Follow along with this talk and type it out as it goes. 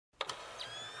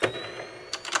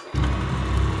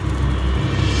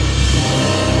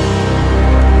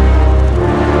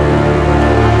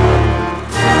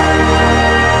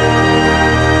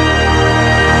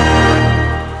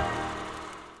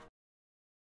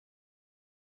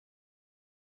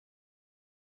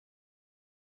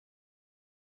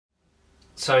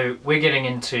So we're getting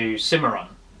into Cimarron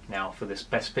now for this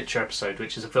Best Picture episode,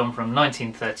 which is a film from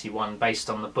 1931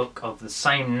 based on the book of the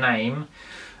same name,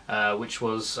 which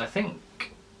was, I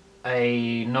think,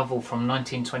 a novel from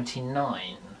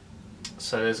 1929.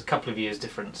 So there's a couple of years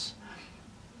difference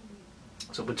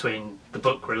between the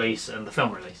book release and the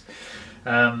film release.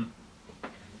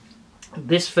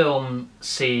 This film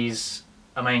sees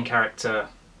a main character,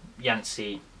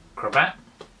 Yancey Cravat,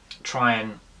 try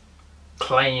and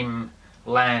claim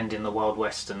land in the Wild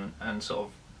West and sort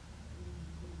of,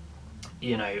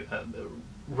 you know,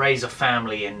 raise a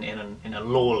family in a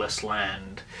lawless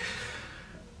land.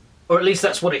 Or at least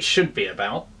that's what it should be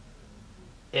about.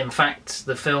 In fact,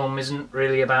 the film isn't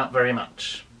really about very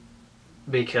much,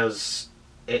 because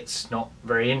it's not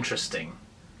very interesting.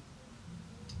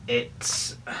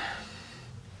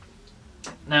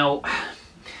 Now,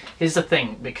 here's the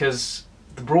thing, because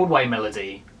the Broadway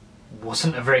Melody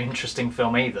wasn't a very interesting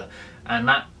film either, and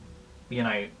that, you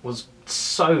know, was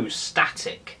so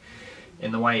static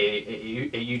in the way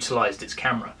it utilised its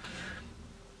camera.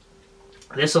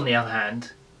 This, on the other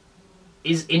hand,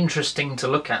 is interesting to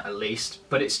look at least,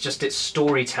 but it's just, its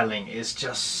storytelling is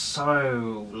just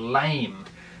so lame.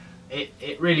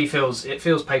 It really feels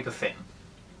paper thin,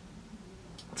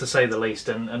 to say the least,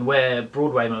 and where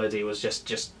Broadway Melody was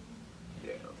just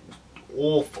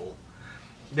awful,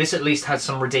 this at least has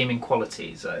some redeeming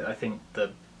qualities. I think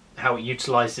how it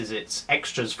utilises its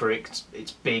extras for its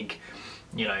big,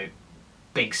 you know,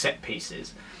 big set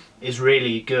pieces is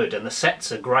really good, and the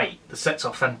sets are great. The sets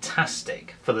are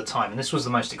fantastic for the time, and this was the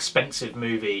most expensive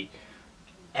movie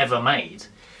ever made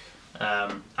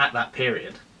at that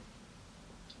period.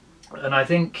 And I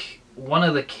think one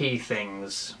of the key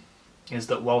things is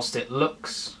that whilst it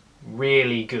looks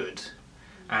really good,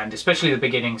 and especially the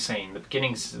beginning scene,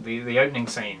 the opening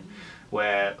scene,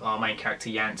 where our main character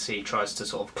Yancey tries to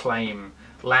sort of claim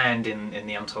land in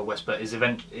the Untold West, but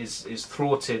is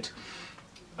thwarted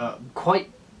quite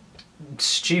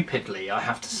stupidly, I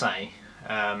have to say.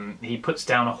 He puts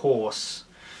down a horse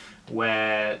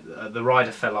where the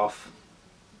rider fell off.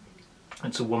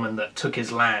 It's a woman that took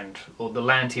his land, or the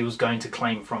land he was going to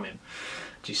claim from him.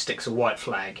 She sticks a white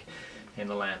flag in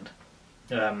the land.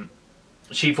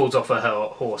 She falls off her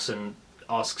horse and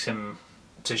asks him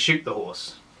to shoot the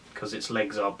horse because its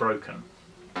legs are broken,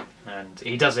 and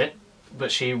he does it,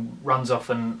 but she runs off,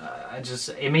 and just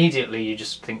immediately you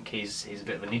just think he's a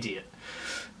bit of an idiot.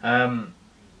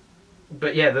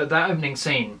 But yeah, that opening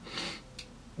scene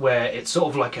where it's sort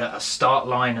of like a start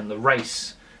line and the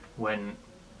race when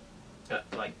at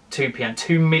like 2 p.m.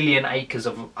 2 million acres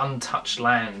of untouched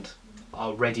land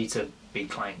are ready to be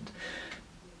claimed.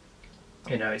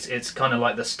 You know, it's kind of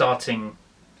like the start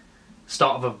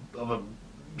of a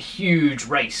huge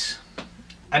race,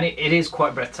 and it is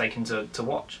quite breathtaking to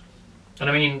watch. And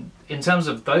I mean, in terms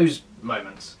of those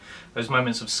moments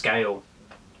of scale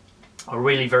are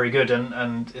really very good,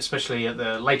 and especially at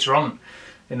later on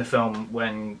in the film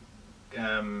when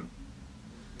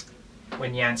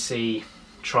Yancey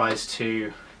tries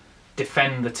to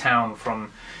defend the town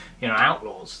from, you know,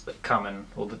 outlaws that come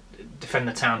defend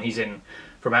the town he's in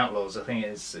from outlaws. I think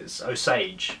it's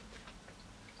Osage.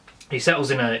 He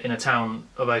settles in a town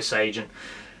of Osage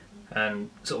and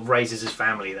sort of raises his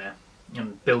family there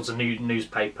and builds a new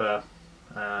newspaper.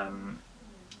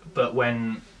 But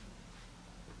when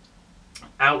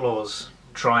outlaws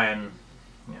try and,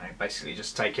 you know, basically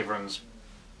just take everyone's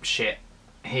shit,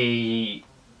 he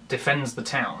defends the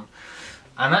town,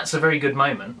 and that's a very good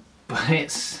moment, but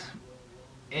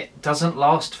it doesn't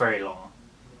last very long.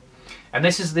 And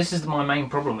this is my main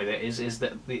problem with it, is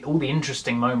that all the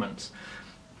interesting moments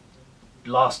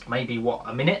last maybe, what,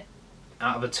 a minute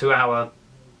out of a 2-hour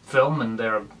film, and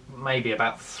there are maybe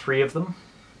about 3 of them.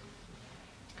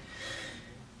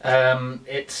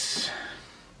 It's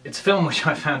a film which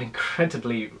I found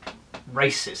incredibly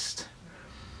racist.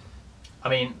 I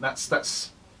mean, that's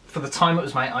for the time it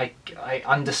was made. I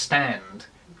understand,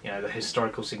 you know, the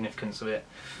historical significance of it,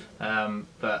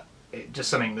 but it just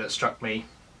something that struck me.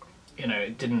 You know,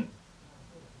 it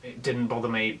didn't bother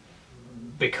me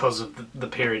because of the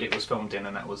period it was filmed in,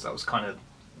 and that was kind of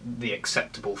the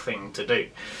acceptable thing to do.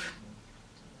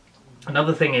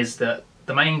 Another thing is that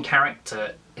the main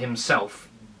character himself,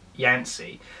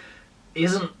 Yancey,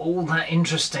 isn't all that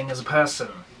interesting as a person.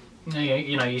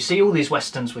 You know, you see all these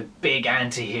westerns with big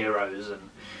anti-heroes, and,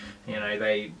 you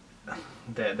know,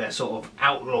 they're sort of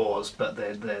outlaws, but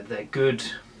they're good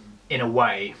in a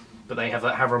way, but they have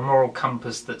a moral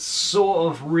compass that's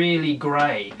sort of really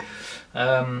grey.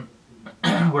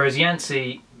 Whereas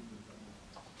Yancey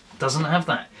doesn't have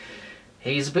that.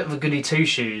 He's a bit of a goody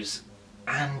two-shoes,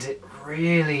 and it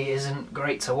really isn't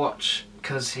great to watch,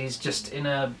 because he's just in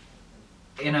a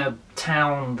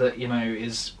town that, you know,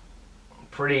 is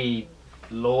pretty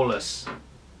lawless,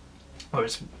 or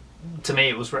it's, to me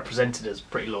it was represented as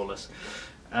pretty lawless,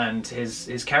 and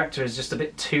his character is just a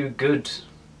bit too good,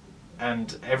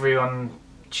 and everyone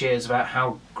cheers about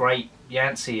how great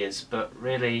Yancey is, but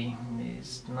really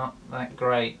he's not that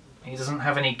great. He doesn't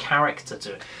have any character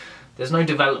to it. There's no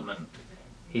development.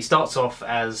 He starts off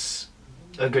as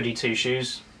a goody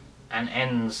two-shoes and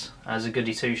ends as a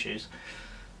goody two-shoes,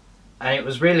 and it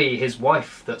was really his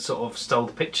wife that sort of stole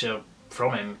the picture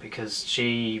from him, because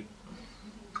she's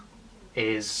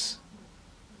a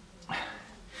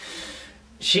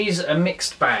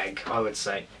mixed bag, I would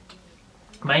say,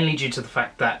 mainly due to the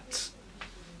fact that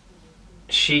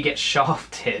she gets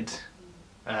shafted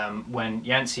when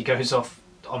Yancey goes off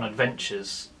on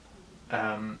adventures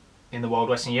in the Wild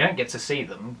West, and you don't get to see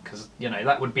them, because, you know,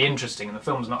 that would be interesting, and the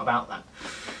film's not about that.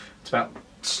 It's about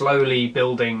slowly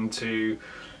building to,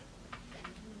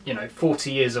 you know,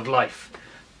 40 years of life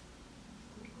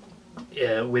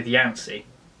with Yancey.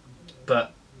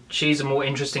 But she's a more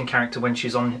interesting character when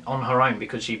she's on her own,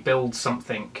 because she builds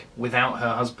something without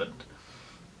her husband,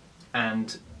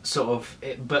 and sort of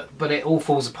but it all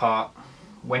falls apart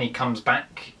when he comes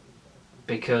back,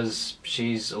 because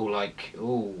she's all like,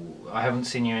 "Oh, I haven't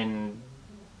seen you in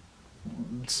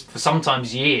for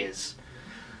sometimes years,"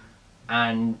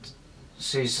 and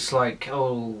she's just like,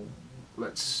 "Oh,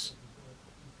 let's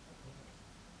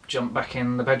jump back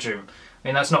in the bedroom." I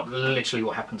mean, that's not literally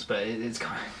what happens, but it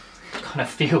kind of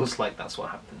feels like that's what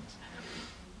happens.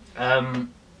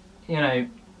 You know,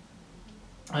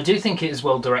 I do think it is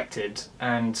well directed,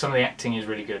 and some of the acting is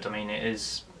really good. I mean,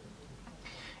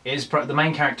 the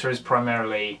main character is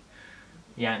primarily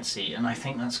Yancey, and I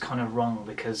think that's kind of wrong,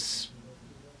 because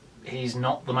he's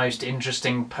not the most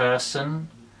interesting person.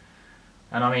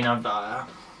 And I mean, I'm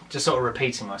just sort of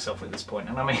repeating myself at this point.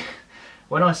 And I mean,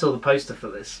 when I saw the poster for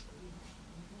this,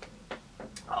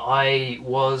 I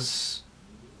was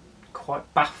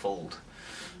quite baffled.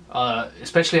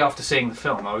 Especially after seeing the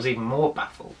film, I was even more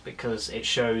baffled, because it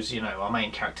shows, you know, our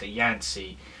main character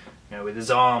Yancey, you know, with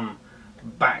his arm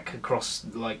back across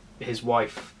like his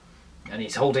wife, and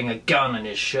he's holding a gun and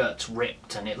his shirt's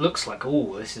ripped, and it looks like,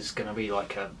 oh, this is going to be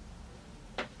like a,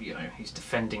 you know, he's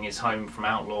defending his home from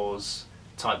outlaws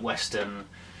type western,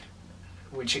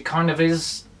 which it kind of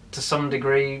is to some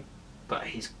degree, but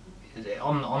he's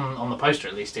on the poster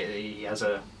at least, he has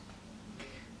a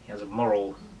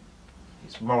moral.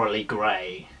 He's morally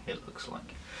grey, it looks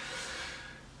like.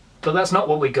 But that's not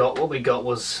what we got. What we got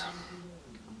was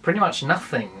pretty much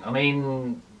nothing. I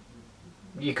mean,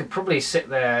 you could probably sit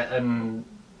there and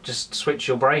just switch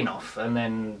your brain off, and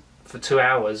then for 2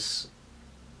 hours,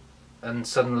 and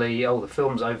suddenly, oh, the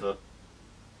film's over.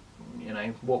 You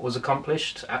know, what was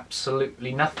accomplished?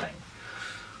 Absolutely nothing.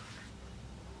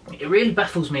 It really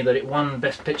baffles me that it won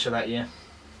Best Picture that year.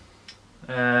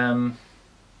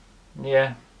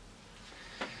 Yeah.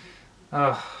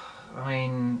 Oh, I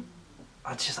mean,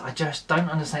 I just don't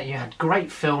understand. You had great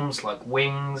films like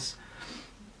Wings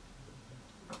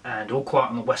and All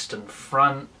Quiet on the Western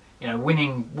Front, you know,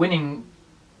 winning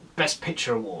Best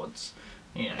Picture awards.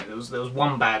 You know, there was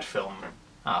one bad film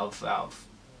out of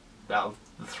the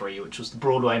three, which was The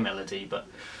Broadway Melody. But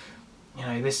you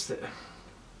know,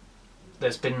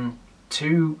 there's been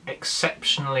two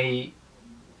exceptionally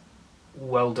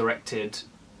well directed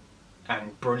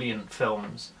and brilliant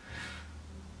films,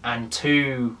 and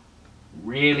two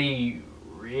really,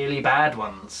 really bad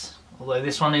ones. Although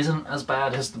this one isn't as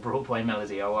bad as The Broadway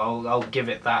Melody, I'll give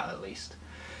it that at least.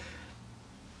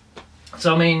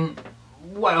 So I mean,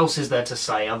 what else is there to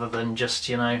say other than just,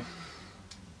 you know,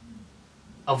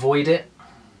 avoid it,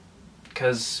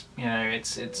 because, you know,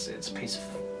 it's a piece of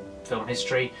film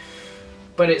history,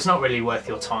 but it's not really worth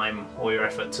your time or your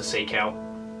effort to seek out.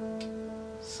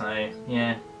 So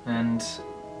yeah, and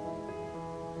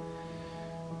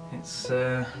it's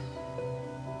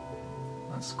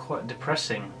that's quite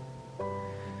depressing.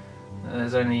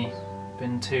 There's only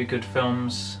been two good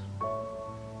films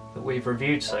that we've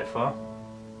reviewed so far.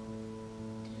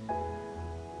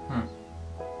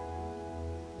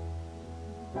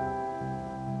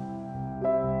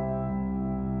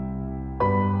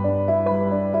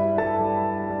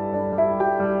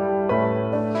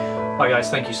 Hi guys,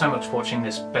 thank you so much for watching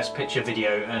this Best Picture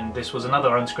video, and this was another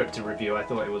unscripted review. I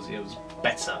thought it was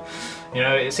better. You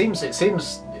know, it seems you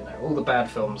know, all the bad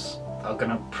films are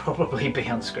gonna probably be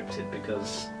unscripted,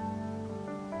 because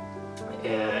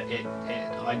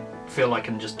I feel I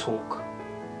can just talk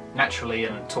naturally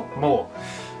and talk more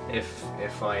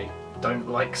if I don't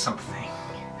like something.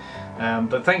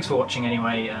 But thanks for watching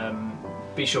anyway.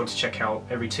 Be sure to check out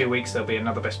every 2 weeks there'll be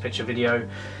another Best Picture video.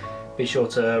 Be sure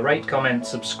to rate, comment,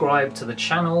 subscribe to the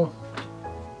channel.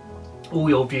 All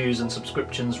your views and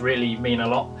subscriptions really mean a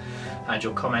lot, and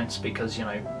your comments, because you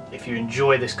know, if you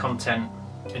enjoy this content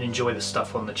and enjoy the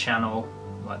stuff on the channel,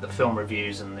 like the film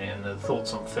reviews and the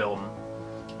thoughts on film,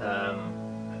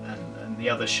 and the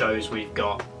other shows we've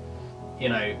got, you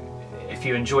know, if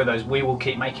you enjoy those, we will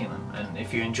keep making them. And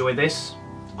if you enjoy this,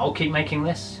 I'll keep making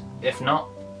this. If not,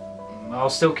 I'll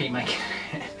still keep making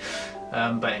it.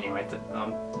 But anyway, you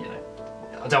know,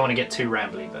 I don't want to get too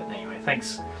rambly, but anyway,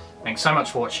 thanks so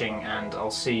much for watching, and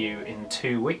I'll see you in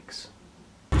 2 weeks.